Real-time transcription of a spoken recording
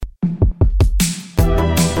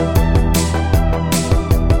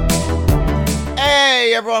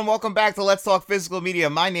everyone, welcome back to Let's Talk Physical Media.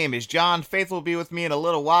 My name is John. Faith will be with me in a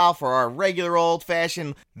little while for our regular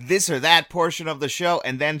old-fashioned this or that portion of the show,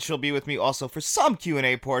 and then she'll be with me also for some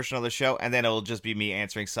Q&A portion of the show, and then it'll just be me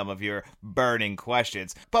answering some of your burning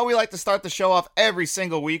questions. But we like to start the show off every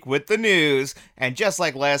single week with the news, and just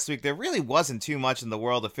like last week, there really wasn't too much in the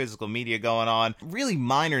world of physical media going on. Really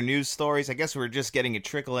minor news stories. I guess we're just getting it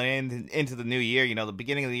trickling into the new year. You know, the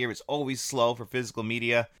beginning of the year is always slow for physical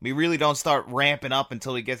media. We really don't start ramping up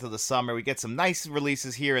until we get to the summer. We get some nice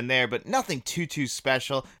releases here and there, but nothing too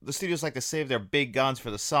special. The studios like to save their big guns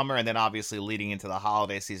for the summer, and then obviously leading into the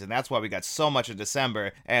holiday season. That's why we got so much in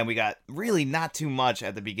December, and we got really not too much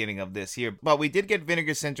at the beginning of this year. But we did get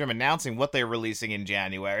Vinegar Syndrome announcing what they're releasing in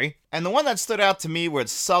January. And the one that stood out to me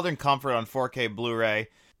was Southern Comfort on 4K Blu-ray.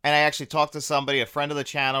 And I actually talked to somebody, a friend of the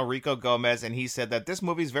channel, Rico Gomez, and he said that this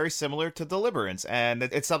movie is very similar to Deliverance, and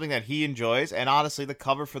it's something that he enjoys, and honestly, the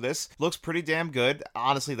cover for this looks pretty damn good.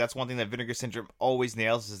 Honestly, that's one thing that Vinegar Syndrome always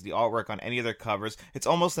nails, is the artwork on any of their covers. It's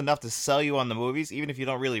almost enough to sell you on the movies, even if you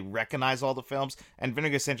don't really recognize all the films, and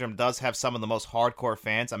Vinegar Syndrome does have some of the most hardcore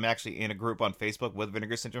fans. I'm actually in a group on Facebook with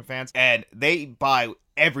Vinegar Syndrome fans, and they buy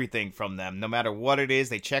everything from them, no matter what it is.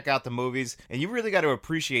 They check out the movies, and you really got to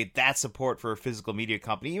appreciate that support for a physical media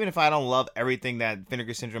company. Even if I don't love everything that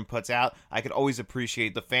Vinegar Syndrome puts out, I could always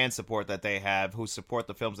appreciate the fan support that they have, who support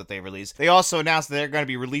the films that they release. They also announced that they're going to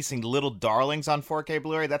be releasing Little Darlings on 4K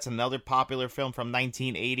Blu-ray. That's another popular film from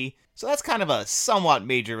 1980. So that's kind of a somewhat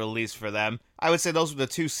major release for them. I would say those were the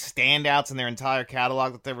two standouts in their entire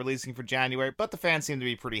catalog that they're releasing for January, but the fans seem to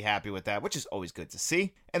be pretty happy with that, which is always good to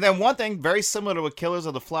see. And then one thing very similar to what Killers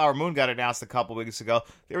of the Flower Moon got announced a couple weeks ago,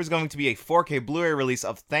 there was going to be a 4K Blu-ray release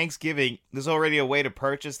of Thanksgiving. There's already a way to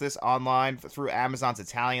purchase this online through Amazon's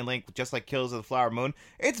Italian link, just like Killers of the Flower Moon.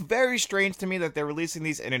 It's very strange to me that they're releasing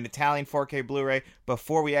these in an Italian 4K Blu-ray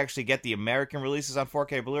before we actually get the American releases on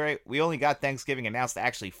 4K Blu-ray. We only got Thanksgiving announced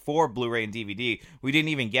actually for Blu-ray and DVD. We didn't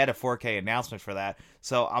even get a 4K announcement for that.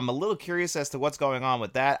 So I'm a little curious as to what's going on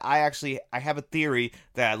with that. I have a theory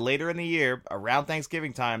that later in the year, around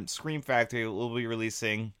Thanksgiving time, Scream Factory will be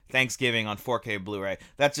releasing Thanksgiving on 4K Blu-ray.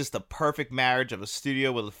 That's just the perfect marriage of a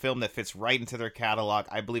studio with a film that fits right into their catalog.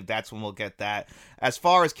 I believe that's when we'll get that. As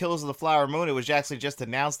far as Killers of the Flower Moon, it was actually just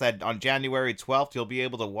announced that on January 12th, you'll be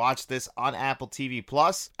able to watch this on Apple TV+.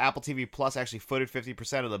 Apple TV Plus actually footed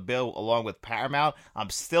 50% of the bill along with Paramount. I'm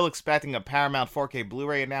still expecting a Paramount 4K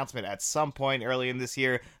Blu-ray announcement at some point early in this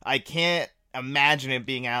year. I can't imagine it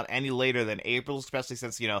being out any later than April, especially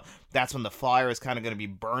since, you know, that's when the flyer is kind of going to be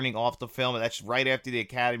burning off the film, and that's right after the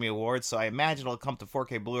Academy Awards, so I imagine it'll come to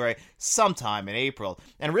 4K Blu-ray sometime in April.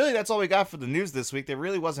 And really, that's all we got for the news this week. There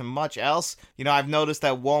really wasn't much else. You know, I've noticed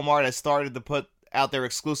that Walmart has started to put out their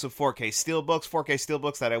exclusive 4K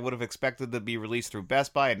steelbooks that I would have expected to be released through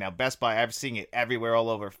Best Buy, and now Best Buy, I'm seeing it everywhere all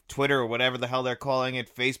over Twitter or whatever the hell they're calling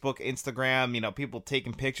it, Facebook, Instagram, you know, people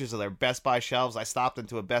taking pictures of their Best Buy shelves. I stopped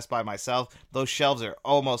into a Best Buy myself. Those shelves are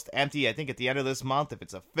almost empty. I think at the end of this month, if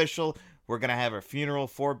it's official, we're going to have a funeral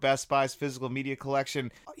for Best Buy's physical media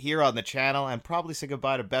collection here on the channel, and probably say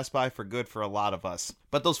goodbye to Best Buy for good for a lot of us.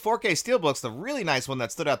 But those 4K steelbooks, the really nice one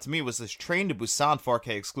that stood out to me was this Train to Busan 4K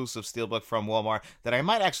exclusive steelbook from Walmart that I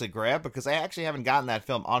might actually grab, because I actually haven't gotten that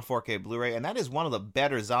film on 4K Blu-ray, and that is one of the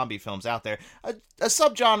better zombie films out there. A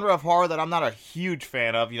subgenre of horror that I'm not a huge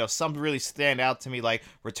fan of. You know, some really stand out to me, like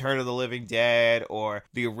Return of the Living Dead or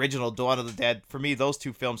the original Dawn of the Dead. For me, those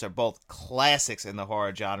two films are both classics in the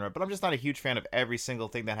horror genre, but I'm just not a huge fan of every single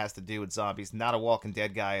thing that has to do with zombies. Not a Walking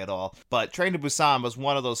Dead guy at all. But Train to Busan was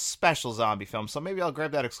one of those special zombie films, so maybe I'll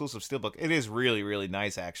grab that exclusive steelbook. It is really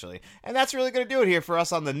nice, actually. And that's really going to do it here for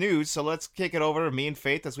us on the news, so let's kick it over to me and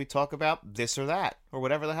Faith as we talk about this or that, or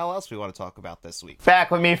whatever the hell else we want to talk about this week.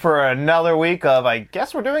 Back with me for another week of, I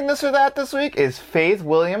guess we're doing this or that this week, is Faith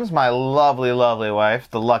Williams, my lovely wife,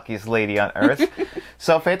 the luckiest lady on earth.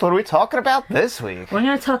 So, Faith, what are we talking about this week? We're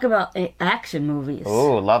going to talk about action movies.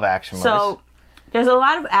 Ooh, love action movies. So, there's a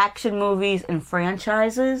lot of action movies and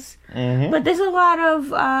franchises, but there's a lot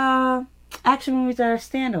of action movies that are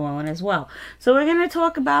standalone as well. So we're going to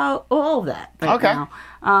talk about all of that right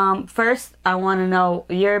now. First, I want to know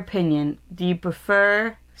your opinion. Do you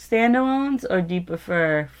prefer standalones or do you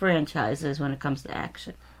prefer franchises when it comes to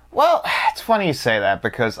action? Well, it's funny you say that,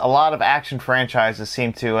 because a lot of action franchises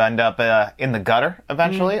seem to end up in the gutter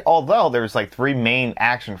eventually, although there's like 3 main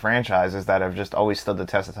action franchises that have just always stood the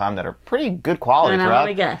test of time that are pretty good quality And throughout. let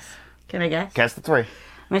me guess. Can I guess? Guess the 3.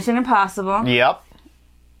 Mission Impossible. Yep.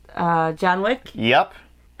 John Wick. Yep.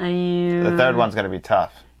 Are you... The third one's going to be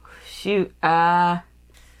tough. Shoot.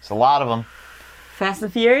 It's a lot of them. Fast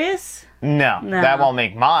and Furious? No, that won't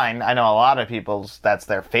make mine. I know a lot of people's, that's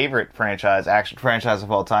their favorite franchise, action franchise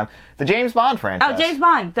of all time. The James Bond franchise. Oh, James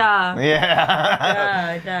Bond, duh.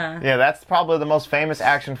 Yeah. Duh. Yeah, that's probably the most famous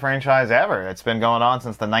action franchise ever. It's been going on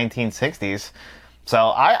since the 1960s.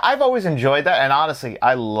 So I've always enjoyed that, and honestly,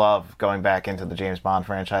 I love going back into the James Bond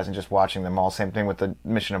franchise and just watching them all. Same thing with the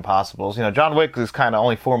Mission Impossibles. You know, John Wick is kind of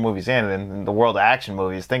only 4 movies in the world of action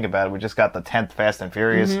movies. Think about it. We just got the 10th Fast and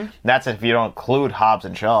Furious. Mm-hmm. That's if you don't include Hobbs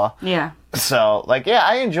and Shaw. Yeah. So, like, yeah,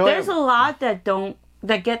 I enjoy it. There's a lot that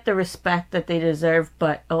get the respect that they deserve,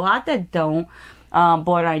 but a lot that don't.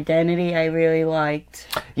 Bourne Identity, I really liked.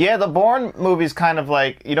 Yeah, the Bourne movie's kind of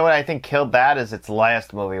like, you know what I think killed that is its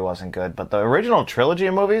last movie wasn't good, but the original trilogy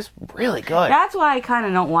of movies, really good. That's why I kind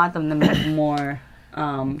of don't want them to make more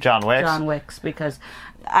John Wicks, because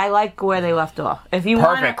I like where they left off.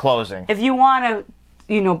 Perfect closing. If you want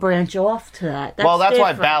to, branch off to that, that's that's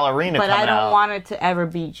different. why Ballerina But coming I don't out. want it to ever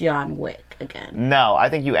be John Wick again. No, I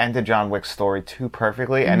think you ended John Wick's story too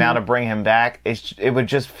perfectly, and now to bring him back, it would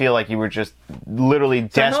just feel like you were just literally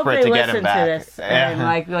desperate to get him back. To this and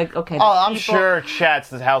like okay. Oh, I'm sure Chat's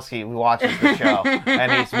the housekeeper who watches the show,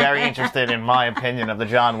 and he's very interested in my opinion of the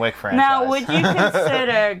John Wick franchise. Now, would you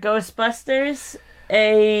consider Ghostbusters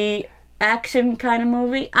a action kind of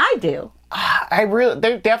movie? I do.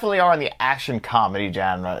 They definitely are in the action comedy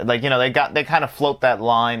genre. Like, they kind of float that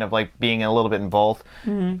line of like being a little bit in both.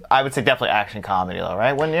 Mm-hmm. I would say definitely action comedy though,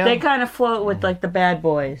 right? Wouldn't you? They kind of float with like the Bad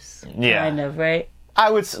Boys. Yeah. Kind of, right?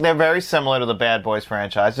 They're very similar to the Bad Boys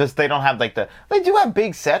franchise. Just they don't have they do have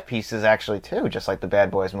big set pieces actually too, just like the Bad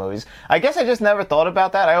Boys movies. I guess I just never thought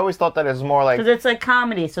about that. I always thought that it was more like because it's like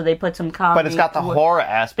comedy, so they put some comedy. But it's got the horror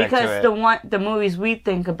aspect to it. Because the movies we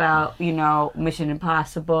think about, Mission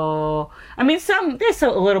Impossible. I mean, there's a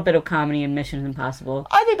little bit of comedy in Mission Impossible.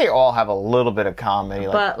 I think they all have a little bit of comedy.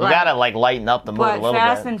 Like, you gotta lighten up the mood a little bit.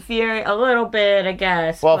 Fast and Furious, a little bit, I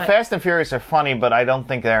guess. Well, Fast and Furious are funny, but I don't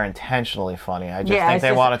think they're intentionally funny. I just think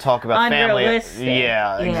they want to talk about family.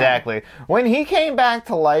 Yeah, exactly. When he came back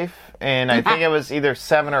to life, and I think it was either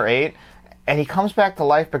 7 or 8, and he comes back to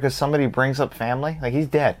life because somebody brings up family. Like, he's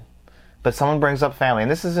dead, but someone brings up family.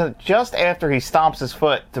 And this is just after he stomps his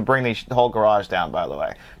foot to bring the whole garage down, by the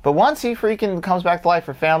way. But once he freaking comes back to life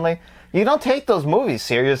for family, you don't take those movies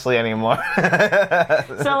seriously anymore.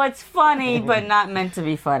 So it's funny, but not meant to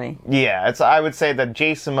be funny. Yeah, I would say that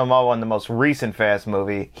Jason Momoa in the most recent Fast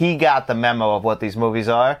movie, he got the memo of what these movies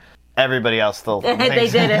are. Everybody else still thinks. They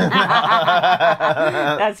didn't.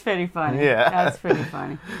 That's pretty funny. Yeah. That's pretty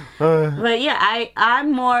funny. But yeah,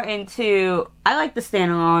 I'm more into, I like the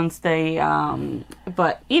standalones,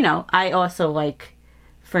 but I also like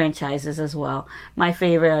franchises as well. My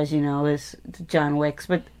favorite, as you know, is John Wick's,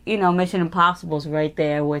 but Mission Impossible's right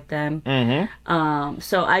there with them. Mm-hmm.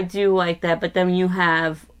 So I do like that. But then you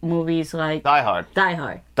have movies like Die Hard.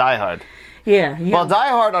 Yeah. Well, Die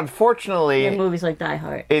Hard, unfortunately, movies like Die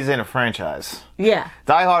Hard is in a franchise. Yeah.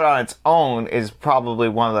 Die Hard on its own is probably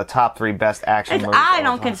one of the top 3 best action movies. I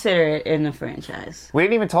don't consider it in the franchise. We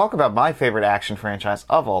didn't even talk about my favorite action franchise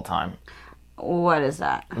of all time. What is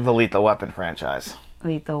that? The Lethal Weapon franchise.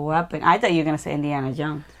 Lethal Weapon. I thought you were going to say Indiana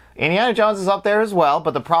Jones. Indiana Jones is up there as well,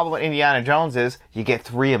 but the problem with Indiana Jones is you get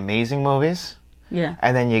 3 amazing movies. Yeah.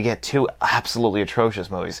 And then you get 2 absolutely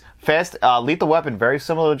atrocious movies. Lethal Weapon, very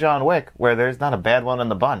similar to John Wick, where there's not a bad one in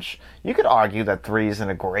the bunch. You could argue that 3 isn't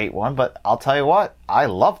a great one, but I'll tell you what, I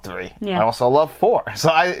love 3. Yeah. I also love 4. So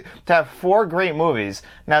to have 4 great movies.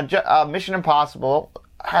 Now, Mission Impossible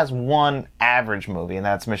has 1 average movie, and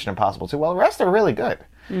that's Mission Impossible 2. Well, the rest are really good.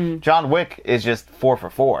 John Wick is just 4 for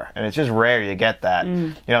 4, and it's just rare you get that.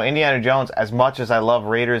 Indiana Jones, as much as I love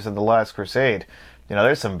Raiders of the Last Crusade,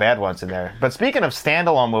 there's some bad ones in there. But speaking of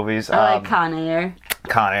standalone movies... I like Con Air.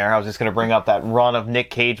 Con Air. I was just going to bring up that run of Nick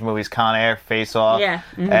Cage movies, Con Air, Face Off,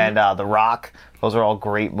 and The Rock. Those are all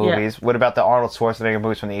great movies. Yeah. What about the Arnold Schwarzenegger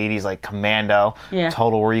movies from the 80s, like Commando,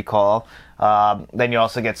 Total Recall? Then you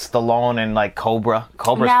also get Stallone and like Cobra.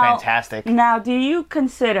 Cobra's fantastic. Now, do you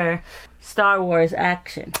consider Star Wars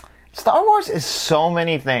action? Star Wars is so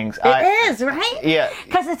many things. It is, right? Yeah.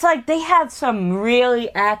 Because it's like they have some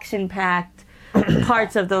really action-packed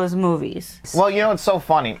parts of those movies. Well, what's so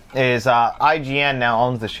funny is IGN now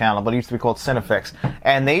owns this channel, but it used to be called Cinefix,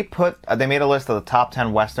 and they made a list of the top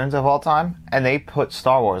 10 westerns of all time, and they put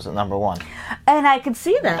Star Wars at number 1. And I can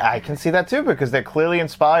see that. I can see that too, because they're clearly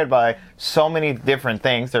inspired by so many different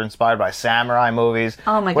things. They're inspired by samurai movies,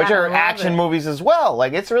 which are action movies as well.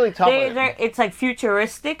 Like, it's really tough. It's like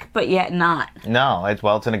futuristic, but yet not. No,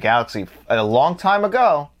 it's in a galaxy a long time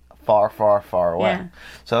ago. far, far, far away. Yeah.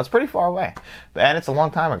 So it's pretty far away. And it's a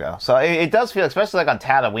long time ago. So it does feel, especially like on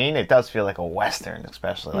Tatooine, it does feel like a Western,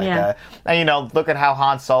 especially like that. And, you know, look at how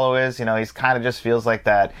Han Solo is. You know, he's kind of just feels like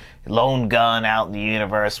that lone gun out in the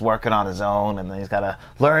universe working on his own, and then he's got to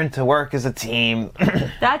learn to work as a team.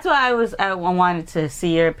 That's why I wanted to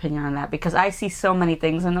see your opinion on that, because I see so many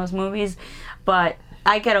things in those movies, but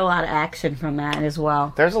I get a lot of action from that as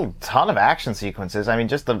well. There's a ton of action sequences. I mean,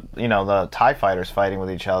 just the TIE fighters fighting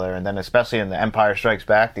with each other, and then especially in The Empire Strikes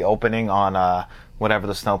Back, the opening on whatever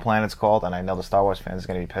the snow planet's called, and I know the Star Wars fans are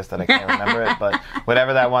going to be pissed that I can't remember it, but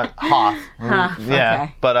whatever that one, Hoth. Yeah.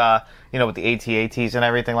 Okay. But, you know, with the AT-ATs and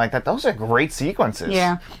everything like that, those are great sequences.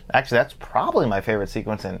 Yeah. Actually, that's probably my favorite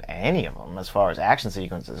sequence in any of them as far as action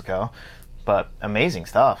sequences go. But amazing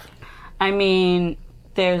stuff. I mean,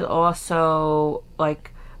 there's also,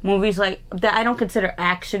 like, movies like that I don't consider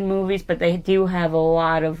action movies, but they do have a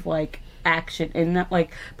lot of, like, action in them,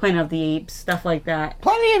 like Planet of the Apes, stuff like that.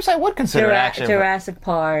 Planet of the Apes I would consider action. Jurassic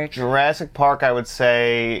Park. Jurassic Park, I would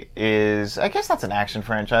say, is, I guess that's an action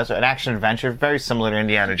franchise, or an action adventure, very similar to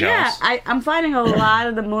Indiana Jones. Yeah, I'm finding a lot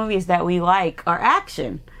of the movies that we like are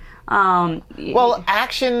action. Well,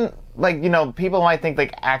 action, like, you know, people might think,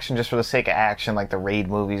 like, action just for the sake of action, like the Raid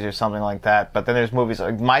movies or something like that. But then there's movies,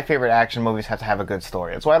 like, my favorite action movies have to have a good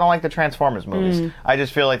story. That's why I don't like the Transformers movies. I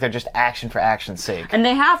just feel like they're just action for action's sake. And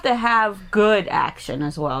they have to have good action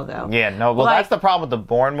as well, though. Yeah, no, well, that's the problem with the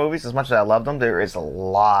Bourne movies. As much as I love them, there is a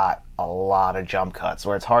lot of jump cuts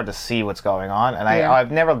where it's hard to see what's going on. And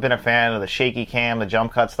I've never been a fan of the shaky cam, the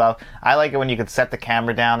jump cut stuff. I like it when you could set the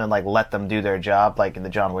camera down and, like, let them do their job, like in the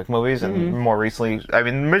John Wick movies. And more recently, I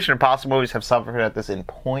mean, Mission Impossible movies have suffered at this in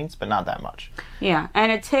points, but not that much. Yeah,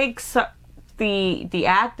 and it takes the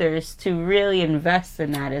actors to really invest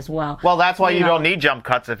in that as well. Well, that's why you don't need jump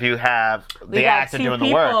cuts if you have the actor doing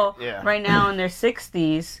the work. Yeah. Right now in their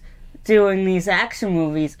 60s doing these action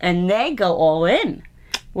movies, and they go all in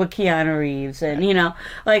with Keanu Reeves, and, you know,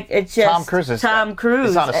 like, it's just Tom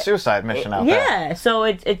Cruise is on a suicide mission out there. Yeah, so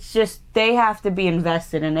it's just, they have to be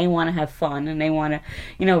invested, and they want to have fun, and they want to,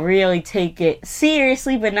 you know, really take it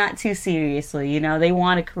seriously, but not too seriously. You know, they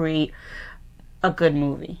want to create a good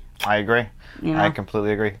movie. I agree. You know? I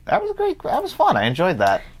completely agree. That was great. That was fun. I enjoyed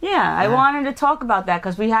that. Yeah, I wanted to talk about that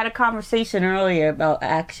because we had a conversation earlier about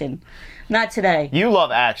action. Not today. You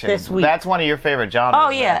love action. This week. That's one of your favorite genres.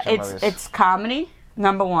 Oh yeah, it's comedy,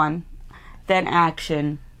 number one, then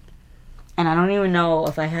action, and I don't even know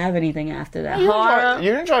if I have anything after that.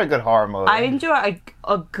 You enjoy a good horror movie. I enjoy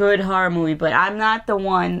a good horror movie, but I'm not the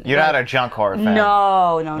one. You're not a junk horror fan.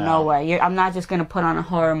 No way. I'm not just gonna put on a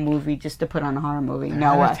horror movie just to put on a horror movie.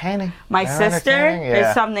 No way. My sister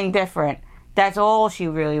is something different. That's all she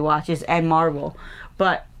really watches, and Marvel,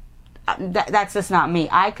 but. That's just not me.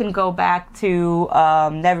 I can go back to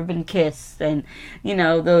Never Been Kissed and, you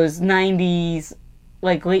know, those 90s,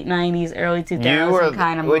 like late 90s, early 2000s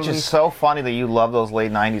kind of movies. Which is so funny that you love those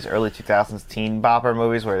late 90s, early 2000s teen bopper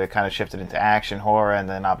movies where they kind of shifted into action, horror, and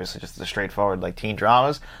then obviously just the straightforward, like, teen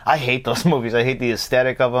dramas. I hate those movies. I hate the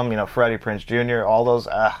aesthetic of them. You know, Freddie Prinze Jr., all those.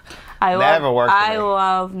 Never worked for me. I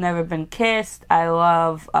love Never Been Kissed. I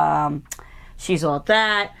love She's All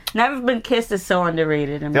That. Never Been Kissed is so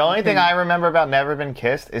underrated. The only thing I remember about Never Been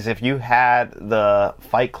Kissed is if you had the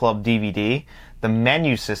Fight Club DVD, the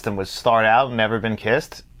menu system would start out Never Been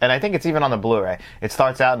Kissed, and I think it's even on the Blu-ray. It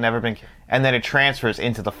starts out Never Been Kissed, and then it transfers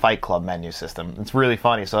into the Fight Club menu system. It's really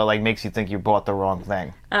funny, so it, like, makes you think you bought the wrong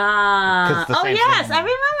thing. Oh yes, I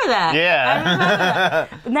remember that. Yeah. I remember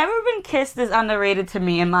that. Never Been Kissed is underrated to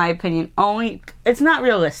me, in my opinion. Only, it's not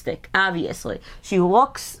realistic, obviously. She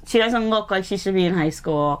doesn't look like she should be in high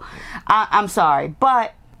school. I'm sorry,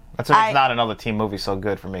 but... That's why it's not another teen movie so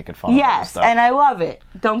good for making fun of Yes, stuff. and I love it.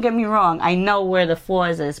 Don't get me wrong. I know where the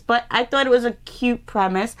flaws is. But I thought it was a cute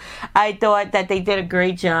premise. I thought that they did a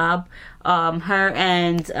great job. Her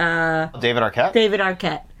and... David Arquette? David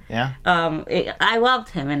Arquette. Yeah. I loved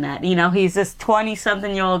him in that. You know, he's this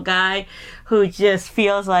 20-something-year-old guy who just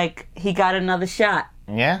feels like he got another shot.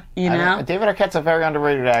 Yeah. You know? David Arquette's a very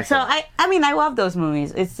underrated actor. So, I mean, I love those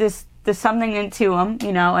movies. It's just... There's something into them,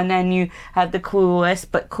 you know, and then you have the Clueless,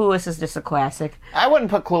 but Clueless is just a classic. I wouldn't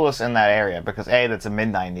put Clueless in that area because, A, that's a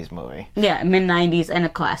mid-90s movie. Yeah, mid-90s and a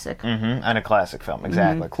classic. Mm-hmm, and a classic film,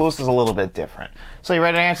 exactly. Clueless is a little bit different. So you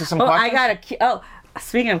ready to answer some questions?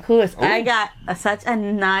 Speaking of Clueless, I got such a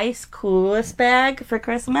nice Clueless bag for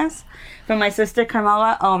Christmas from my sister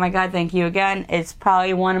Carmela. Oh my God, thank you again. It's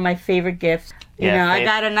probably one of my favorite gifts. You know, I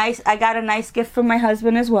got a nice gift from my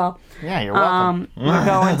husband as well. Yeah, you're welcome. We're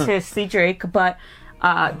going to see Drake, but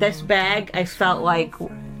this bag, I felt like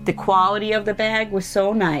the quality of the bag was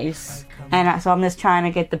so nice. And so I'm just trying to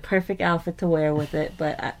get the perfect outfit to wear with it,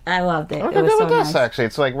 but I loved it. What it do was they do so with this, nice. actually?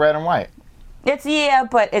 It's like red and white.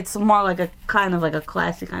 But it's more like a kind of like a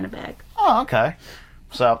classy kind of bag. Oh, okay.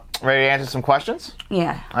 So, ready to answer some questions?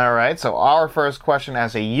 Yeah. All right. So, our first question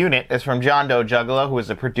as a unit is from John Doe Juggalo, who is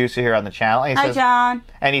a producer here on the channel. And he Hi, says, John.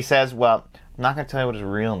 And he says, well, I'm not going to tell you what his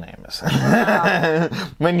real name is.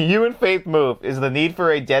 When you and Faith move, is the need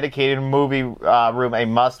for a dedicated movie room a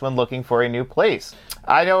must when looking for a new place?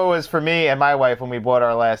 I know it was for me and my wife when we bought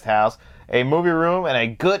our last house. A movie room and a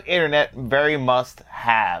good internet, very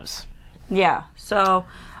must-haves. Yeah. So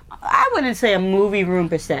I wouldn't say a movie room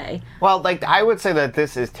per se. Well, like, I would say that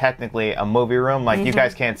this is technically a movie room. Like, you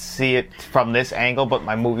guys can't see it from this angle, but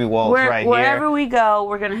my movie wall is right Wherever here. we go,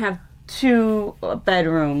 we're going to have 2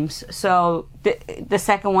 bedrooms. So the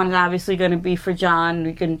second one is obviously going to be for John.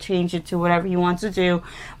 We can change it to whatever he wants to do.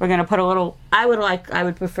 We're going to put a little, I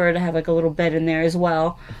would prefer to have like a little bed in there as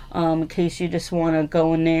well, in case you just want to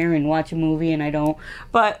go in there and watch a movie and I don't.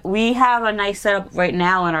 But we have a nice setup right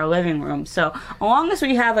now in our living room. So as long as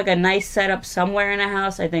we have like a nice setup somewhere in the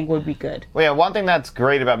house, I think would be good. Well, yeah, one thing that's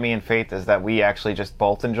great about me and Faith is that we actually just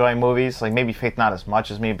both enjoy movies. Like, maybe Faith not as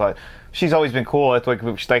much as me, but she's always been cool. It's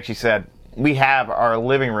like she said, we have our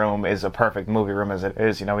living room is a perfect movie room as it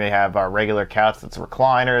is. You know, we have our regular couch that's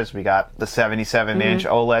recliners. We got the 77-inch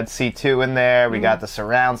OLED C2 in there. We got the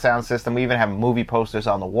surround sound system. We even have movie posters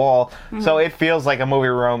on the wall. So it feels like a movie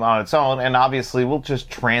room on its own. And obviously, we'll just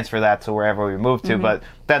transfer that to wherever we move to. But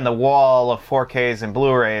then the wall of 4Ks and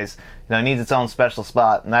Blu-rays, needs its own special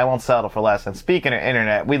spot, and I won't settle for less. And speaking of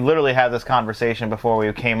internet, we literally had this conversation before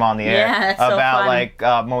we came on the air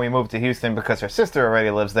about when we moved to Houston, because her sister already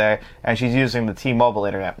lives there, and she's using the T-Mobile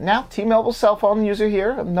internet. Now, T-Mobile cell phone user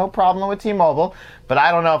here, no problem with T-Mobile, but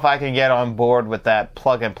I don't know if I can get on board with that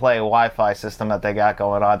plug-and-play Wi-Fi system that they got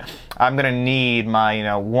going on. I'm going to need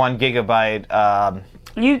my 1 gigabyte...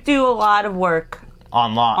 You do a lot of work for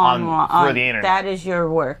the internet. That is your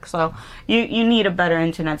work. So you need a better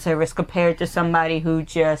internet service compared to somebody who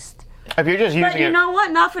just... If you're just using it... But you know what?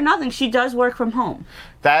 Not for nothing. She does work from home.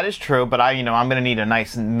 That is true, but I'm going to need a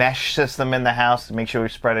nice mesh system in the house to make sure we're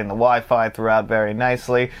spreading the Wi-Fi throughout very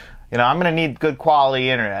nicely. I'm going to need good quality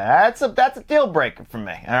internet. That's a deal breaker for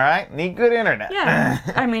me, all right? Need good internet. Yeah.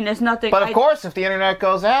 I mean, there's nothing... But of course, if the internet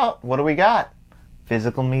goes out, what do we got?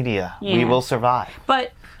 Physical media. Yeah. We will survive.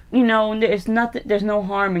 But... there's nothing. There's no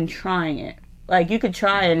harm in trying it. Like, you could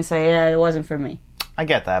try it and say, yeah, it wasn't for me. I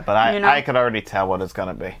get that, but I could already tell what it's going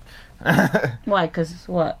to be. Why? Because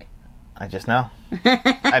what? I just know.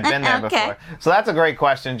 I've been there before. So that's a great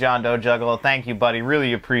question, John Doe Juggalo. Thank you, buddy.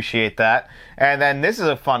 Really appreciate that. And then this is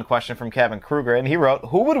a fun question from Kevin Kruger, and he wrote,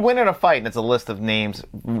 who would win in a fight? And it's a list of names,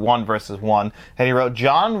 1 versus 1. And he wrote,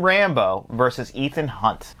 John Rambo versus Ethan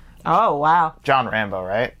Hunt. Oh, wow. John Rambo,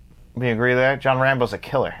 right? We agree there? John Rambo's a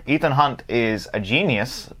killer. Ethan Hunt is a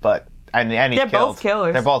genius, but... And he's They're killed. both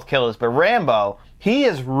killers. They're both killers. But Rambo, he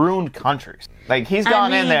has ruined countries. Like, he's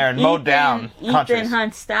gone in there and mowed down countries. Ethan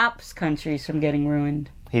Hunt stops countries from getting ruined.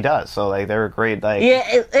 He does. So, like, they're a great... Like, yeah,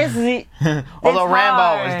 it's although Rambo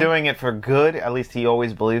hard. is doing it for good, at least he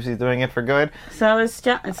always believes he's doing it for good. So does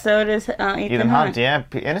Ethan Hunt. Yeah.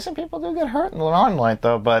 Innocent people do get hurt in the limelight,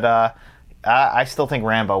 though. But I still think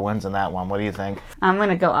Rambo wins in that one. What do you think? I'm going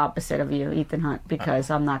to go opposite of you, Ethan Hunt, because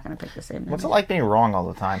I'm not going to pick the same movie. What's it like being wrong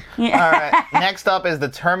all the time? Yeah. All right. Next up is the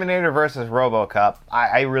Terminator versus RoboCop.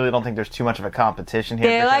 I really don't think there's too much of a competition here.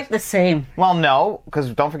 They're like the same. Well, no,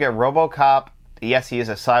 because don't forget, RoboCop, yes, he is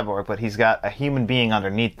a cyborg, but he's got a human being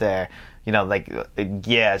underneath there.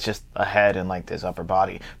 It's just a head and, like, his upper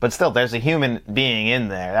body. But still, there's a human being in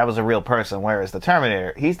there. That was a real person, whereas the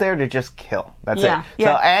Terminator, he's there to just kill. That's it.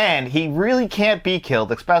 Yeah. So, and he really can't be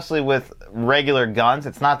killed, especially with regular guns.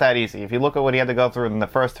 It's not that easy. If you look at what he had to go through in the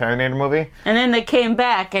first Terminator movie. And then they came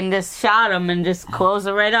back and just shot him and just closed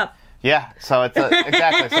it right up. Yeah, so it's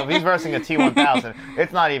exactly. So if he's versing a T-1000,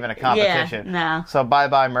 it's not even a competition. Yeah, no. So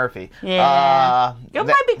bye-bye, Murphy. Yeah. It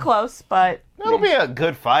might be close, but... It'll be a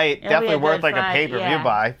good fight. It'll Definitely be a worth good like a fight, pay-per-view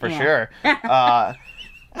buy, for sure. Not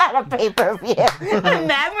a pay-per-view.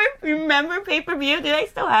 Remember pay-per-view? Do they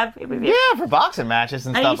still have pay-per-view? Yeah, for boxing matches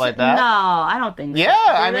and stuff like that. No, I don't think so.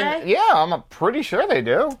 Yeah, I'm pretty sure they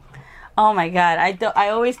do. Oh my God, I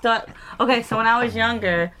always thought... Okay, so when I was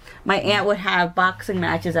younger, my aunt would have boxing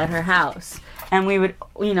matches at her house. And we would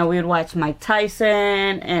watch Mike Tyson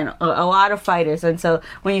and a lot of fighters. And so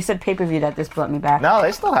when you said pay-per-view, that just brought me back. No,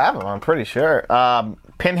 they still have them, I'm pretty sure.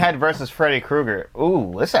 Pinhead versus Freddy Krueger.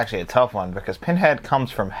 Ooh, this is actually a tough one because Pinhead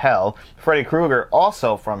comes from hell. Freddy Krueger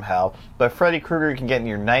also from hell, but Freddy Krueger can get in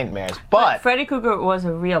your nightmares. But Freddy Krueger was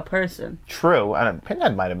a real person. True.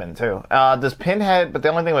 Pinhead might have been too. Does Pinhead, but the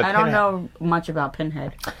only thing with Pinhead... I don't know much about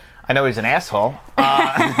Pinhead. I know he's an asshole. But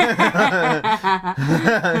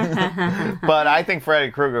I think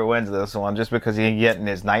Freddy Krueger wins this one just because he can get in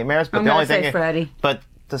his nightmares. But I'm the only gonna thing say Freddy. But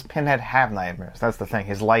does Pinhead have nightmares? That's the thing.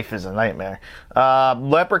 His life is a nightmare.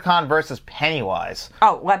 Leprechaun versus Pennywise.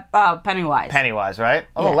 Pennywise. Pennywise, right?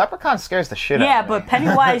 Oh, Yeah. Leprechaun scares the shit out Yeah, of me. but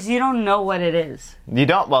Pennywise, you don't know what it is. You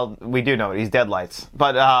don't? Well, we do know it. He's Deadlights.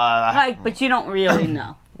 But, But you don't really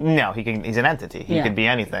know. no, he's an entity. He Yeah. could be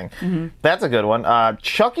anything. Mm-hmm. That's a good one.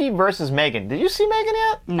 Chucky versus Megan. Did you see Megan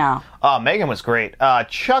yet? No. Megan was great.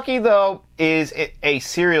 Chucky, though, is a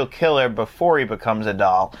serial killer before he becomes a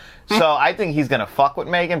doll. So I think he's going to fuck with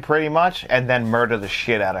Megan pretty much and then murder the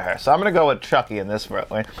shit out of her. So I'm going to go with Chucky in this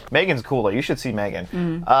one. Megan's cooler. You should see Megan.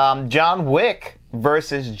 Mm-hmm. John Wick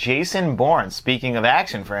versus Jason Bourne. Speaking of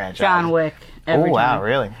action franchise. John Wick. Oh, wow,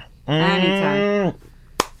 really? Anytime.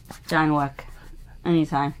 John Wick.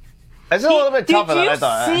 Anytime. It's a little bit tougher than I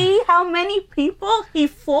thought. Did you see how many people he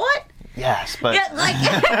fought? Yes, but... Yeah,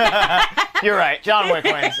 like... You're right. John Wick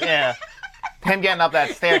wins. Yeah. Him getting up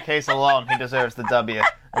that staircase alone, he deserves the W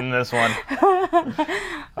in this one.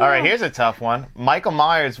 All right, here's a tough one. Michael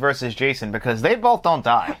Myers versus Jason, because they both don't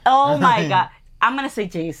die. Oh, my God. I'm going to say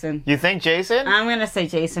Jason. You think Jason? I'm going to say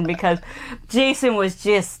Jason because Jason was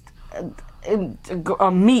just...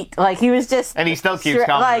 meat, like he was just, and he still keeps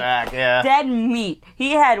coming back. Yeah, dead meat.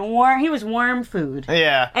 He was worm food.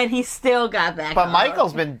 Yeah, and he still got back. But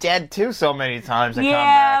Michael's been dead too so many times.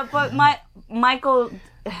 Yeah, but Michael,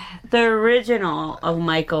 the original of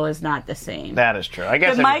Michael is not the same. That is true. I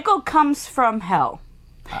guess Michael comes from hell.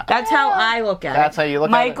 That's how I look at it. That's how you look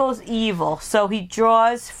at it. Michael's evil, so he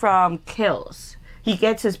draws from kills. He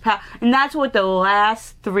gets his power, and that's what the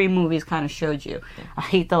last 3 movies kind of showed you. I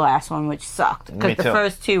hate the last one, which sucked, because the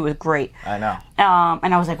first 2 was great. I know.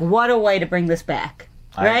 And I was like, what a way to bring this back,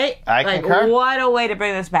 right? I concur. What a way to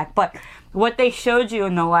bring this back. But what they showed you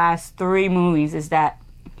in the last 3 movies is that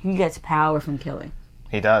he gets power from killing.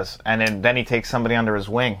 He does, and then he takes somebody under his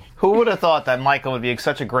wing. Who would have thought that Michael would be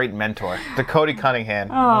such a great mentor? To Cody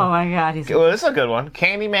Cunningham. Oh my God, Well, this is a good one.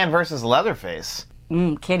 Candyman versus Leatherface.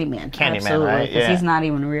 Candyman, absolutely, right? Because he's not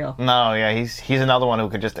even real. No, yeah, he's another one who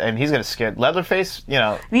could just, and he's gonna scare Leatherface. You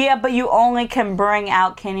know. Yeah, but you only can bring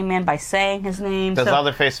out Candyman by saying his name. Does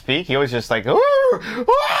Leatherface speak? He always just like. Ooh.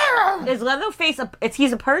 Is Leatherface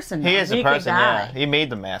he's a person? He is a person. Yeah, he made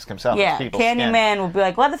the mask himself. Yeah, Candyman will be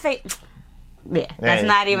like Leatherface. Yeah, that's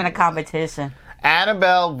not even a competition.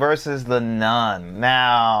 Annabelle versus the Nun.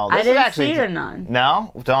 Now, this I didn't is actually see the Nun.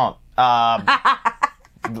 No, don't.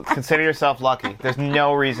 Consider yourself lucky. There's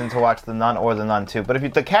no reason to watch The Nun or The Nun 2.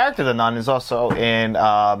 But the character of the Nun is also in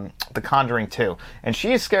The Conjuring 2. And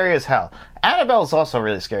she is scary as hell. Annabelle is also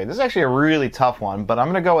really scary. This is actually a really tough one. But I'm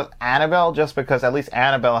going to go with Annabelle just because at least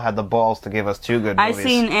Annabelle had the balls to give us 2 good movies. I've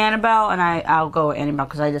seen Annabelle, and I'll go with Annabelle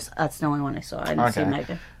because that's the only one I saw. I didn't see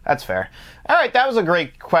Megan. That's fair. All right, that was a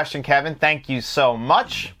great question, Kevin. Thank you so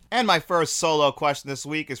much. And my first solo question this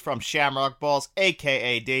week is from Shamrock Balls,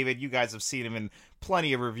 a.k.a. David. You guys have seen him in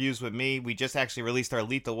plenty of reviews with me. We just actually released our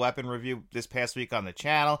Lethal Weapon review this past week on the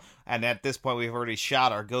channel, and at this point we've already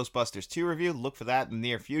shot our Ghostbusters 2 review. Look for that in the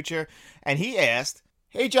near future. And he asked,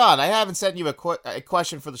 "Hey John, I haven't sent you a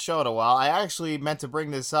question for the show in a while. I actually meant to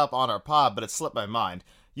bring this up on our pod, but it slipped my mind.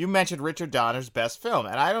 You mentioned Richard Donner's best film,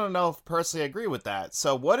 and I don't know if personally I agree with that.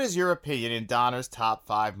 So what is your opinion in Donner's top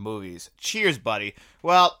 5 movies? Cheers, buddy."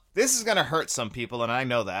 Well, this is going to hurt some people, and I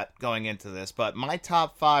know that going into this, but my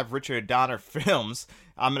top 5 Richard Donner films,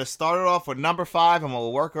 I'm going to start it off with number 5, and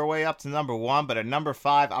we'll work our way up to number 1, but at number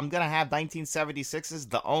 5, I'm going to have 1976's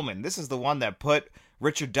The Omen. This is the one that put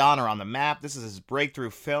Richard Donner on the map. This is his breakthrough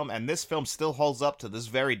film, and this film still holds up to this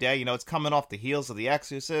very day. You know, it's coming off the heels of The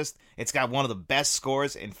Exorcist. It's got one of the best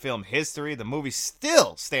scores in film history. The movie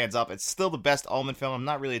still stands up. It's still the best Omen film. I'm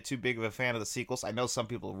not really too big of a fan of the sequels. I know some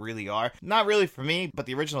people really are. Not really for me, but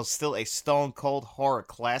the original is still a stone-cold horror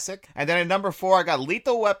classic. And then at number 4, I got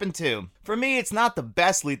Lethal Weapon 2. For me, it's not the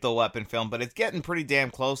best Lethal Weapon film, but it's getting pretty damn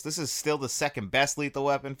close. This is still the second best Lethal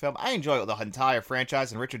Weapon film. I enjoy the entire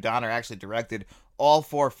franchise, and Richard Donner actually directed all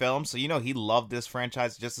 4 films, so he loved this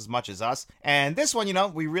franchise just as much as us. And this one,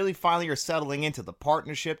 we really finally are settling into the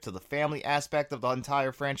partnership, to the family aspect of the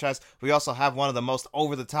entire franchise. We also have one of the most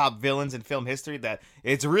over-the-top villains in film history that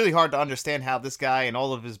it's really hard to understand how this guy and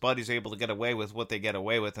all of his buddies are able to get away with what they get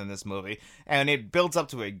away with in this movie. And it builds up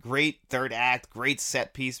to a great third act, great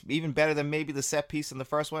set piece, even better than maybe the set piece in the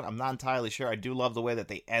first one. I'm not entirely sure. I do love the way that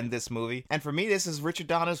they end this movie. And for me, this is Richard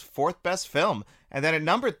Donner's 4th best film. And then at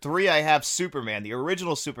number 3, I have Superman, the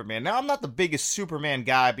original Superman. Now, I'm not the biggest Superman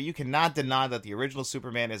guy, but you cannot deny that the original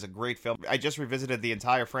Superman is a great film. I just revisited the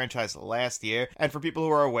entire franchise last year. And for people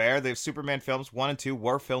who are aware, the Superman films 1 and 2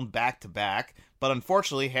 were filmed back to back. But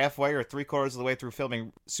unfortunately, halfway or 3/4 of the way through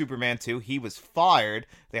filming Superman 2, he was fired.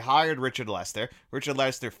 They hired Richard Lester. Richard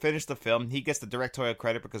Lester finished the film. He gets the directorial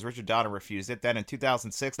credit because Richard Donner refused it. Then in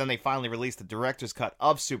 2006, they finally released the director's cut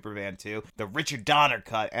of Superman 2, the Richard Donner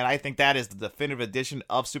cut. And I think that is the definitive edition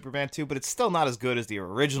of Superman 2, but it's still not as good as the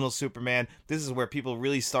original Superman. This is where people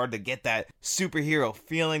really started to get that superhero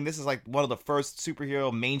feeling. This is like one of the first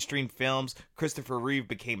superhero mainstream films. Christopher Reeve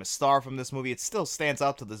became a star from this movie. It still stands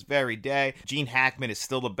up to this very day. Gene Hackman is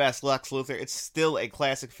still the best Lex Luthor. It's still a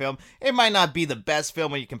classic film. It might not be the best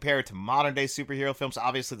film when you compare it to modern day superhero films.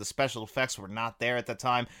 Obviously, the special effects were not there at the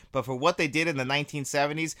time, but for what they did in the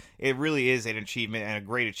 1970s, it really is an achievement and a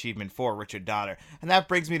great achievement for Richard Donner. And that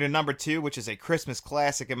brings me to number 2, which is a Christmas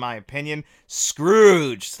classic in my opinion,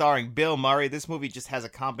 Scrooge, starring Bill Murray. This movie just has a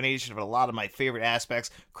combination of a lot of my favorite aspects.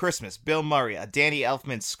 Christmas, Bill Murray, a Danny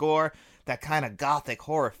Elfman score, that kind of gothic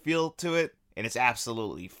horror feel to it. And it's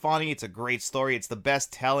absolutely funny. It's a great story. It's the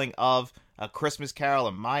best telling of A Christmas Carol,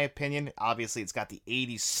 in my opinion. Obviously, it's got the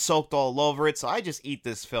 80s soaked all over it, so I just eat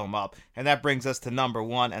this film up. And that brings us to number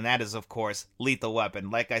 1, and that is, of course, Lethal Weapon.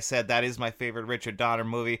 Like I said, that is my favorite Richard Donner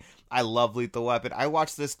movie. I love Lethal Weapon. I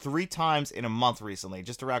watched this 3 times in a month recently,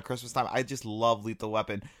 just around Christmas time. I just love Lethal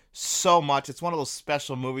Weapon so much. It's one of those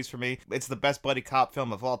special movies for me. It's the best buddy cop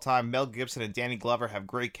film of all time. Mel Gibson and Danny Glover have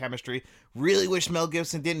great chemistry. Really wish Mel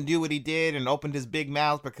Gibson didn't do what he did and opened his big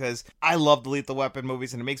mouth, because I love the Lethal Weapon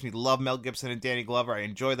movies and it makes me love Mel Gibson and Danny Glover. I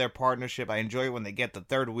enjoy their partnership. I enjoy it when they get the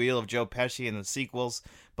third wheel of Joe Pesci in the sequels,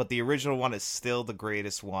 but the original one is still the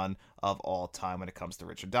greatest one of all time when it comes to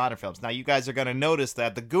Richard Donner films. Now, you guys are going to notice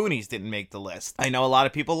that The Goonies didn't make the list. I know a lot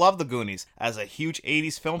of people love The Goonies. As a huge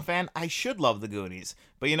 80s film fan, I should love The Goonies.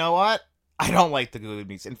 But you know what? I don't like The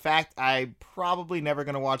Goonies. In fact, I'm probably never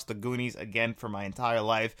going to watch The Goonies again for my entire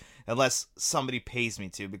life unless somebody pays me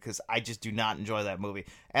to, because I just do not enjoy that movie.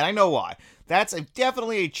 And I know why. That's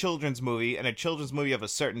definitely a children's movie, and a children's movie of a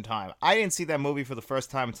certain time. I didn't see that movie for the first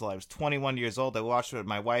time until I was 21 years old. I watched it with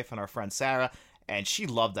my wife and our friend Sarah, and she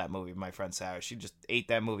loved that movie, my friend Sarah. She just ate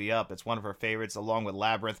that movie up. It's one of her favorites, along with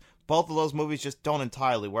Labyrinth. Both of those movies just don't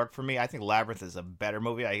entirely work for me. I think Labyrinth is a better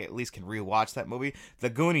movie. I at least can rewatch that movie. The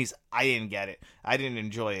Goonies, I didn't get it. I didn't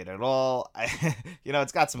enjoy it at all.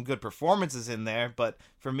 It's got some good performances in there, but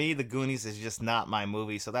for me, The Goonies is just not my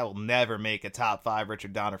movie, so that will never make a top 5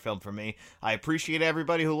 Richard Donner film for me. I appreciate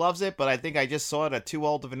everybody who loves it, but I think I just saw it at too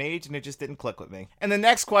old of an age, and it just didn't click with me. And the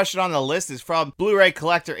next question on the list is from Blu-ray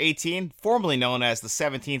Collector 18, formerly known as the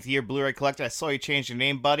 17th Year Blu-ray Collector. I saw you change your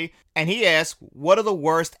name, buddy. And he asked, what are the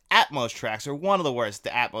worst Atmos tracks, or one of the worst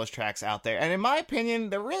Atmos tracks out there? And in my opinion,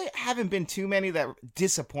 there really haven't been too many that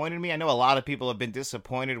disappointed me. I know a lot of people have been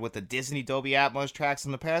disappointed with the Disney Dolby Atmos tracks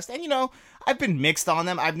in the past, and I've been mixed on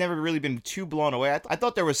them. I've never really been too blown away. I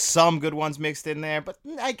thought there was some good ones mixed in there, but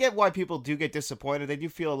I get why people do get disappointed. They do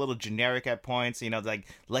feel a little generic at points, like,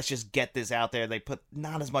 let's just get this out there. They put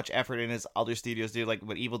not as much effort in as other studios do, like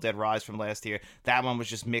with Evil Dead Rise from last year. That one was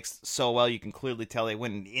just mixed so well, you can clearly tell they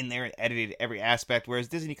went in there and edited every aspect, whereas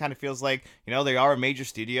Disney kind of feels like, they are a major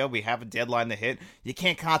studio. We have a deadline to hit. You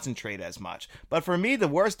can't concentrate as much. But for me, the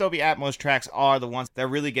worst Dolby Atmos tracks are the ones that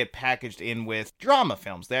really get packaged in with drama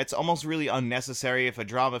films. That's almost really unnecessary. If a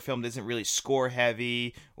drama film isn't really score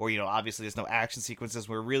heavy, or, obviously there's no action sequences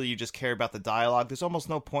where really you just care about the dialogue, there's almost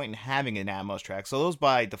no point in having an Atmos track. So those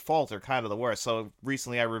by default are kind of the worst. So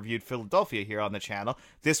recently I reviewed Philadelphia here on the channel.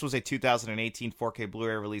 This was a 2018 4K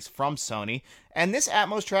Blu-ray release from Sony. And this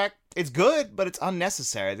Atmos track, it's good, but it's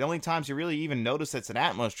unnecessary. The only times you really even notice it's an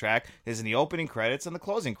Atmos track is in the opening credits and the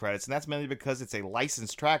closing credits, and that's mainly because it's a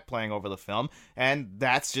licensed track playing over the film, and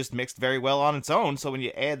that's just mixed very well on its own. So when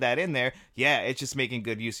you add that in there, yeah, it's just making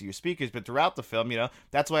good use of your speakers. But throughout the film,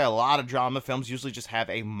 that's why a lot of drama films usually just have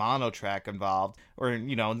a mono track involved, or,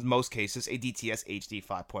 in most cases, a DTS HD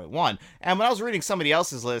 5.1. And when I was reading somebody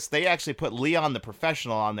else's list, they actually put Leon the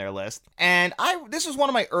Professional on their list, and this was one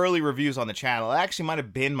of my early reviews on the channel. It actually might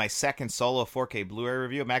have been my second solo 4K Blu-ray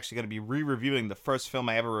review. review. I'm actually going to be re-reviewing the first film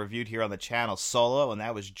I ever reviewed here on the channel, Solo, and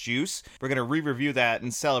that was Juice. We're going to re-review that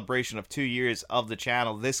in celebration of 2 years of the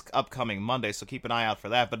channel this upcoming Monday, so keep an eye out for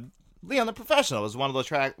that. But Leon the Professional was one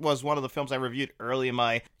of the films I reviewed early in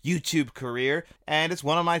my YouTube career, and it's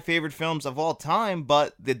one of my favorite films of all time.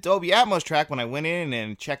 But the Dolby Atmos track, when I went in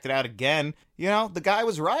and checked it out again, the guy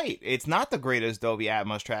was right. It's not the greatest Dolby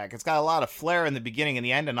Atmos track. It's got a lot of flair in the beginning and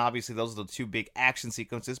the end, and obviously those are the two big action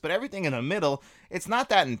sequences, but everything in the middle, it's not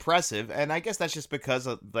that impressive, and I guess that's just because,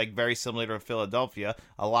 very similar to Philadelphia,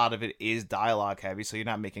 a lot of it is dialogue heavy, so you're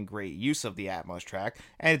not making great use of the Atmos track,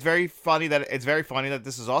 and it's very funny that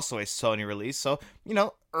this is also a Sony release, so,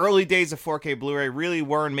 early days of 4K Blu-ray really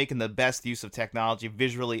weren't making the best use of technology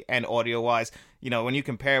visually and audio-wise. When you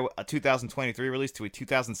compare a 2023 release to a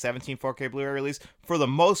 2017 4K Blu-ray release, for the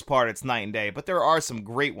most part, it's night and day. But there are some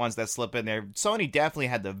great ones that slip in there. Sony definitely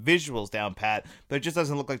had the visuals down pat, but it just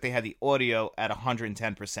doesn't look like they had the audio at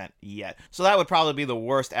 110% yet. So that would probably be the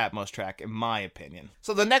worst Atmos track, in my opinion.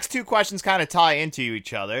 So the next two questions kind of tie into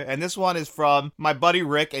each other, and this one is from my buddy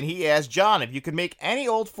Rick, and he asked, John, if you could make any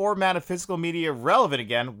old format of physical media relevant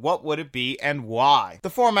again, what would it be and why? The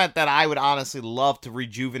format that I would honestly love to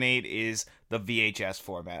rejuvenate is the VHS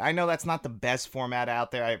format. I know that's not the best format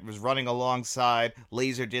out there. I was running alongside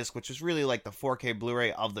Laserdisc, which is really like the 4K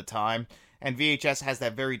Blu-ray of the time. And VHS has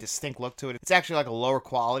that very distinct look to it. It's actually like a lower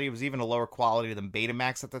quality. It was even a lower quality than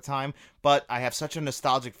Betamax at the time. But I have such a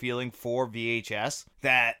nostalgic feeling for VHS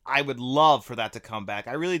that I would love for that to come back.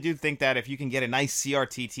 I really do think that if you can get a nice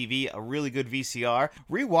CRT TV, a really good VCR,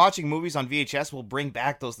 rewatching movies on VHS will bring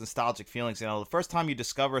back those nostalgic feelings. The first time you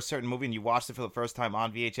discover a certain movie and you watched it for the first time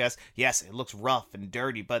on VHS, yes, it looks rough and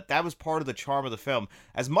dirty, but that was part of the charm of the film.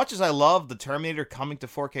 As much as I love The Terminator coming to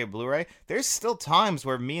 4K Blu-ray, there's still times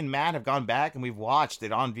where me and Matt have gone back and we've watched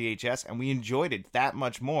it on VHS and we enjoyed it that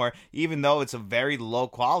much more, even though it's a very low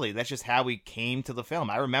quality. That's just how we came to the film.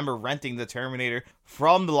 I remember renting The Terminator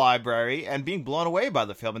from the library and being blown away by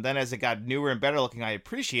the film, and then as it got newer and better looking, I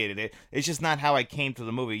appreciated it. It's just not how I came to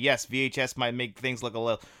the movie. Yes, VHS might make things look a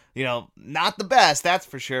little, not the best, that's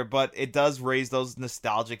for sure, but it does raise those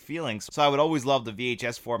nostalgic feelings. So I would always love the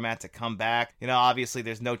VHS format to come back. Obviously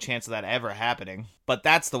there's no chance of that ever happening, but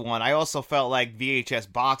that's the one. I also felt like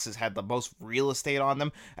VHS boxes had the most real estate on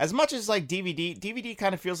them. As much as like DVD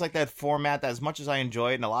kind of feels like that format that as much as I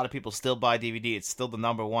enjoy it, and a lot of people still buy DVD, it's still the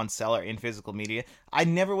number one seller in physical media. I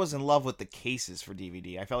never was in love with the cases for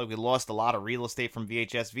DVD. I felt like we lost a lot of real estate from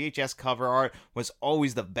VHS. VHS cover art was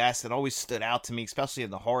always the best and always stood out to me, especially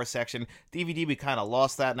in the horror section. DVD, we kind of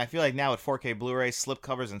lost that, and I feel like now with 4K Blu-ray,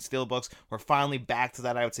 slipcovers, and steelbooks, we're finally back to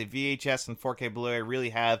that. I would say VHS and 4K Blu-ray really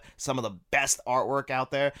have some of the best artwork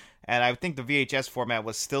out there, and I think the VHS format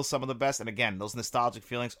was still some of the best, and again, those nostalgic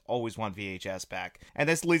feelings, always want VHS back. And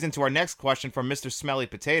this leads into our next question from Mr. Smelly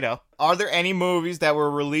Potato. Are there any movies that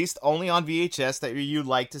were released only on VHS that you'd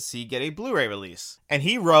like to see get a Blu-ray release? And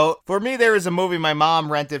he wrote, for me, there is a movie my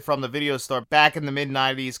mom rented from the video store back in the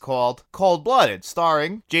mid-90s called Cold Blooded,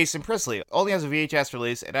 starring Jason Priestley. It only has a VHS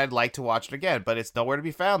release, and I'd like to watch it again, but it's nowhere to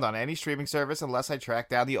be found on any streaming service unless I track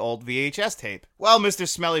down the old VHS tape. Well, Mr.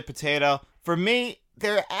 Smelly Potato, for me,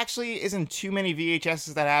 there actually isn't too many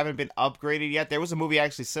VHSs that haven't been upgraded yet. There was a movie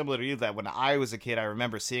actually similar to you that when I was a kid, I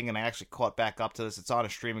remember seeing, and I actually caught back up to this. It's on a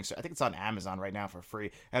streaming, I think it's on Amazon right now for free,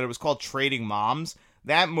 and it was called Trading Moms.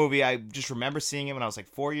 That movie, I just remember seeing it when I was like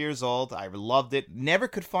 4 years old. I loved it. Never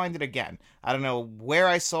could find it again. I don't know where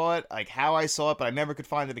I saw it, like how I saw it, but I never could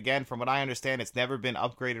find it again. From what I understand, it's never been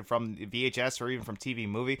upgraded from VHS or even from TV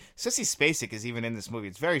movie. Sissy Spacek is even in this movie.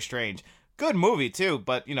 It's very strange. Good movie, too,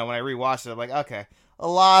 but, when I rewatched it, I'm like, okay. A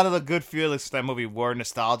lot of the good feelings for that movie were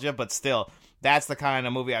nostalgia, but still, that's the kind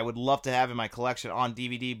of movie I would love to have in my collection on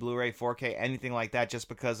DVD, Blu-ray, 4K, anything like that, just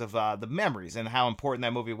because of the memories and how important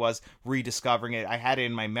that movie was, rediscovering it. I had it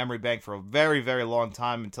in my memory bank for a very, very long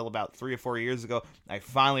time until about 3 or 4 years ago. I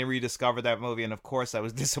finally rediscovered that movie, and of course, I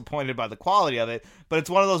was disappointed by the quality of it, but it's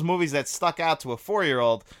one of those movies that stuck out to a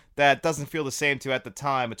 4-year-old that doesn't feel the same to, at the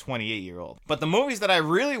time, a 28-year-old. But the movies that I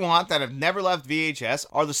really want that have never left VHS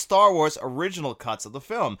are the Star Wars original cuts of the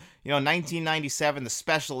film. 1997, the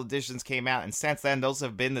special editions came out, and since then, those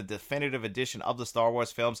have been the definitive edition of the Star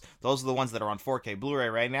Wars films. Those are the ones that are on 4K Blu-ray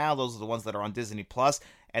right now. Those are the ones that are on Disney+.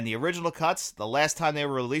 And the original cuts, the last time they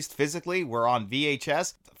were released physically, were on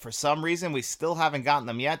VHS. For some reason, we still haven't gotten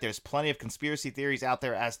them yet. There's plenty of conspiracy theories out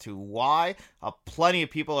there as to why. Plenty of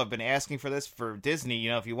people have been asking for this for Disney.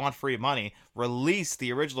 If you want free money, release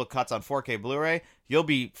the original cuts on 4K Blu-ray. you'll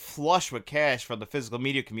be flush with cash from the physical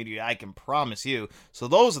media community, I can promise you. So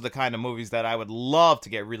those are the kind of movies that I would love to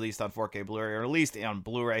get released on 4K Blu-ray, or at least on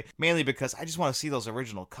Blu-ray, mainly because I just want to see those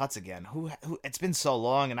original cuts again. It's been so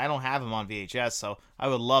long, and I don't have them on VHS, so I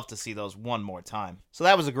would love to see those one more time. So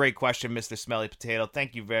that was a great question, Mr. Smelly Potato.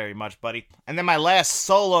 Thank you very much, buddy. And then my last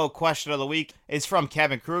solo question of the week is from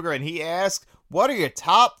Kevin Kruger, and he asked, what are your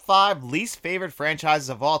top 5 least favorite franchises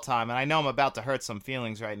of all time? And I know I'm about to hurt some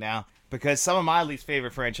feelings right now, because some of my least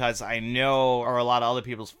favorite franchises I know are a lot of other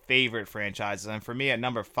people's favorite franchises. And for me, at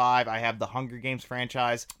number 5, I have the Hunger Games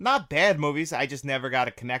franchise. Not bad movies, I just never got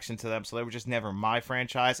a connection to them, so they were just never my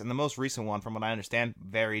franchise. And the most recent one, from what I understand,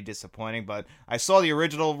 very disappointing. But I saw the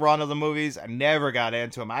original run of the movies, I never got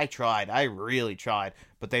into them. I really tried,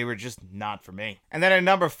 but they were just not for me. And then at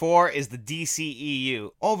number 4 is the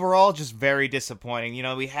DCEU. Overall, just very disappointing. You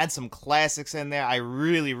know, we had some classics in there. I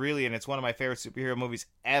really, and it's one of my favorite superhero movies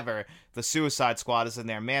ever. The Suicide Squad is in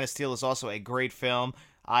there. Man of Steel is also a great film.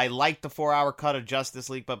 I liked the 4-hour cut of Justice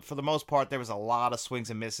League, but for the most part, there was a lot of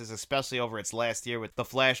swings and misses, especially over its last year with The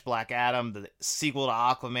Flash, Black Adam, the sequel to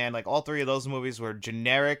Aquaman. Like, all 3 of those movies were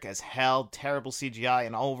generic as hell, terrible CGI,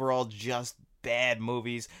 and overall just bad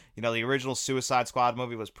movies. You know, the original Suicide Squad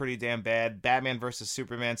movie was pretty damn bad. Batman vs.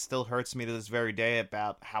 Superman still hurts me to this very day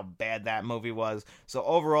about how bad that movie was. So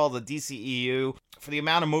overall, the DCEU, for the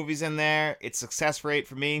amount of movies in there, its success rate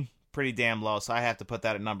for me, pretty damn low. So I have to put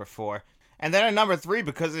that at number 4. And then at number 3,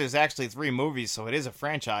 because there's actually 3 movies, so it is a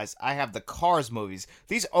franchise, I have the Cars movies.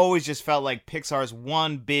 These always just felt like Pixar's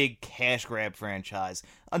one big cash grab franchise.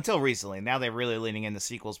 Until recently. Now they're really leaning into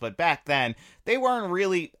sequels, but back then, they weren't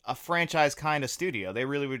really a franchise kind of studio. They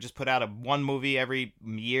really would just put out one movie every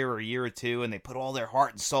year or 2, and they put all their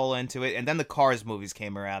heart and soul into it, and then the Cars movies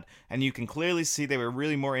came around, and you can clearly see they were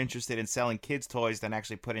really more interested in selling kids' toys than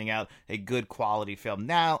actually putting out a good quality film.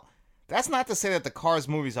 Now, that's not to say that the Cars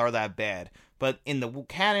movies are that bad, but in the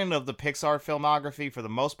canon of the Pixar filmography, for the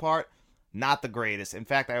most part, not the greatest. In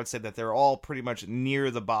fact, I would say that they're all pretty much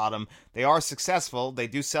near the bottom. They are successful. They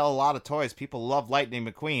do sell a lot of toys. People love Lightning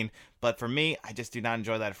McQueen. But for me, I just do not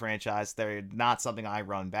enjoy that franchise. They're not something I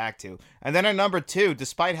run back to. And then at number 2,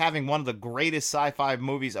 despite having one of the greatest sci-fi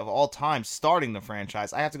movies of all time starting the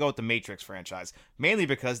franchise, I have to go with the Matrix franchise. Mainly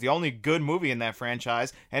because the only good movie in that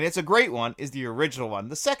franchise, and it's a great one, is the original one.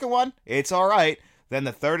 The second one, it's alright. Then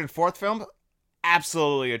the third and fourth film,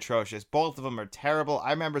 absolutely atrocious. Both of them are terrible. I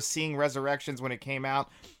remember seeing Resurrections when it came out,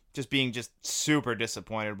 being super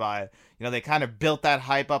disappointed by it. You know, they kind of built that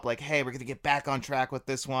hype up like, hey, we're going to get back on track with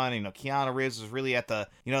this one. You know, Keanu Reeves was really at the,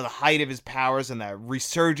 the height of his powers and the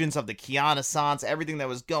resurgence of the Keanu-sance, everything that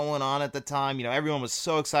was going on at the time. You know, everyone was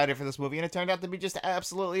so excited for this movie, and it turned out to be just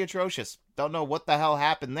absolutely atrocious. Don't know what the hell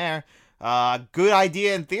happened there. Good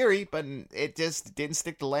idea in theory, but it just didn't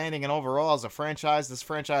stick to landing. And overall, as a franchise, this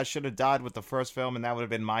franchise should have died with the first film, and that would have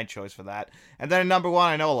been my choice for that. And then at number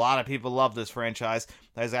 1, I know a lot of people love this franchise.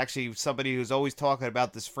 There's actually somebody who's always talking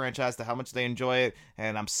about this franchise, to how much they enjoy it.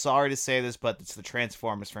 And I'm sorry to say this, but it's the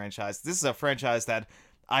Transformers franchise. This is a franchise that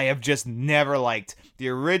I have just never liked. The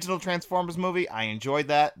original Transformers movie, I enjoyed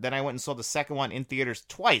that. Then I went and saw the second one in theaters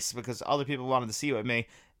twice because other people wanted to see it with me.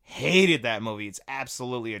 Hated that movie. It's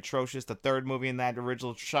absolutely atrocious. The third movie in that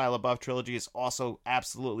original Shia LaBeouf trilogy is also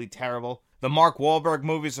absolutely terrible. The Mark Wahlberg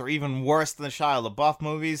movies are even worse than the Shia LaBeouf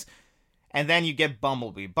movies. And then you get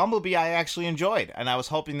Bumblebee. Bumblebee I actually enjoyed, and I was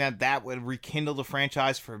hoping that would rekindle the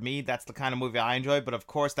franchise for me. That's the kind of movie I enjoy, but of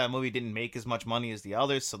course that movie didn't make as much money as the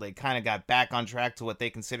others, so they kind of got back on track to what they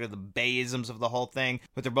consider the Bayisms of the whole thing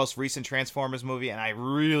with their most recent Transformers movie, and I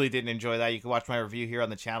really didn't enjoy that. You can watch my review here on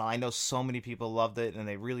the channel. I know so many people loved it, and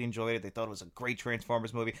they really enjoyed it. They thought it was a great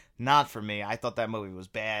Transformers movie. Not for me. I thought that movie was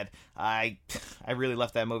bad. I really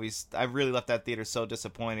left that theater so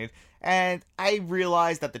disappointed. And I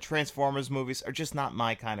realized that the Transformers movies are just not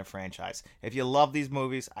my kind of franchise. If you love these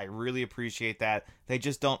movies, I really appreciate that. They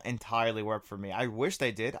just don't entirely work for me. I wish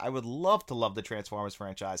they did. I would love to love the Transformers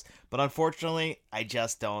franchise. But unfortunately, I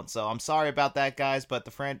just don't. So I'm sorry about that, guys. But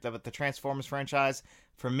the Transformers franchise,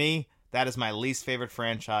 for me, that is my least favorite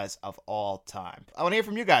franchise of all time. I want to hear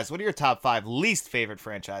from you guys. What are your top 5 least favorite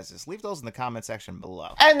franchises? Leave those in the comment section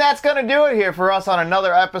below. And that's going to do it here for us on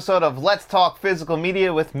another episode of Let's Talk Physical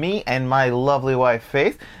Media with me and my lovely wife,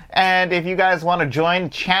 Faith. And if you guys want to join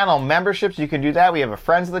channel memberships, you can do that. We have a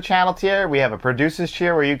Friends of the Channel tier. We have a Producers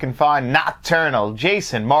tier where you can find Nocturnal,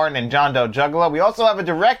 Jason, Martin, and John Doe Juggalo. We also have a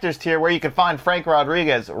Directors tier where you can find Frank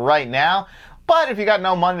Rodriguez right now. But if you got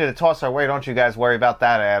no money to toss our way, don't you guys worry about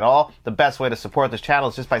that at all. The best way to support this channel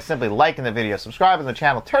is just by simply liking the video, subscribing to the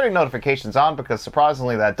channel, turning notifications on, because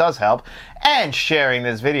surprisingly that does help, and sharing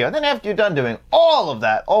this video. And then after you're done doing all of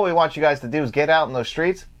that, all we want you guys to do is get out in those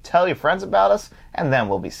streets, tell your friends about us, and then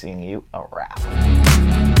we'll be seeing you around.